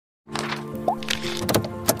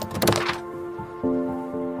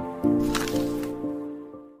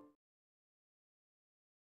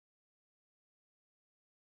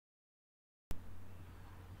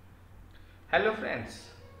Hello friends,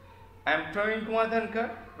 I am Praveen Kumar Dhankar.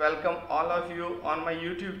 Welcome all of you on my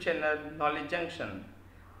YouTube channel Knowledge Junction.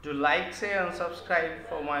 Do like, share and subscribe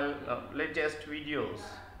for my latest videos.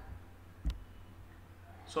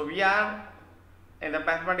 So we are in the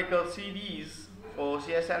mathematical series for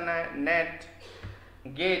CSIR NET,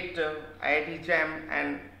 GATE, IIT JAM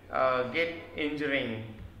and GATE Engineering.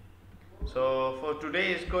 So for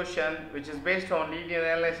today's question, which is based on linear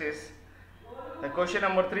analysis, the question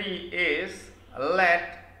number 3 is,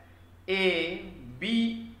 let A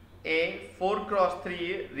be a 4 cross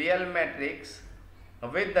 3 real matrix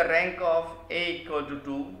with the rank of A equal to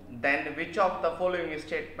 2, then which of the following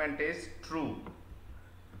statement is true?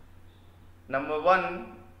 Number 1,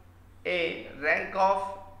 A, rank of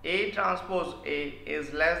A transpose A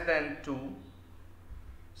is less than 2.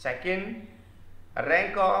 Second,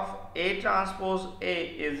 rank of A transpose A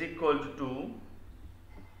is equal to 2.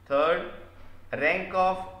 Third, rank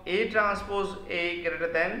of A transpose A greater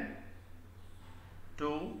than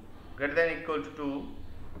equal to 2.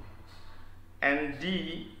 And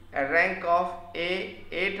D, a rank of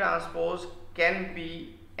A transpose can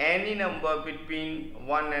be any number between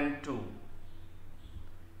 1 and 2.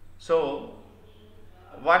 So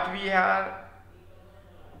what we are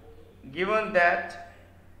given that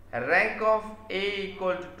a rank of A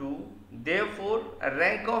equal to 2, therefore a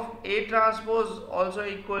rank of A transpose also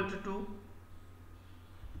equal to 2.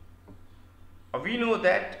 We know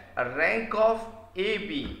that a rank of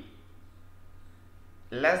AB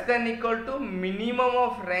less than equal to minimum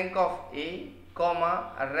of rank of A,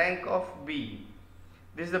 comma, a rank of B.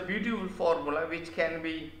 This is a beautiful formula which can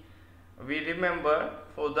be we remember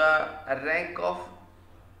for the rank of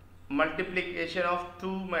multiplication of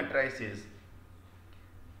two matrices.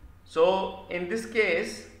 So in this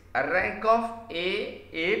case, a rank of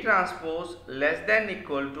A transpose less than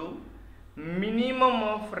equal to minimum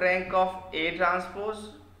of rank of A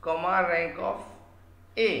transpose, comma, rank of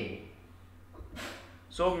A.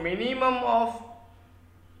 So minimum of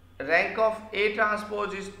rank of A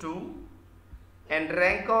transpose is 2 and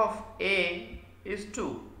rank of A is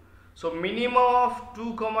 2. So minimum of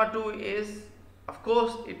 2 comma 2 is, of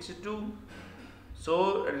course, it's 2.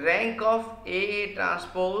 So rank of A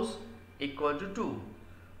transpose equal to 2.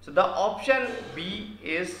 So the option B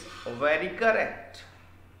is very correct.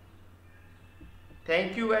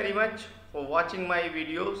 Thank you very much for watching my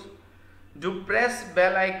videos. Do press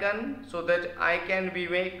bell icon so that I can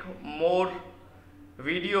make more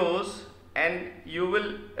videos and you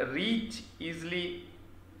will reach easily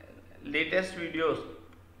latest videos.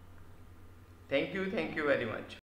 Thank you very much.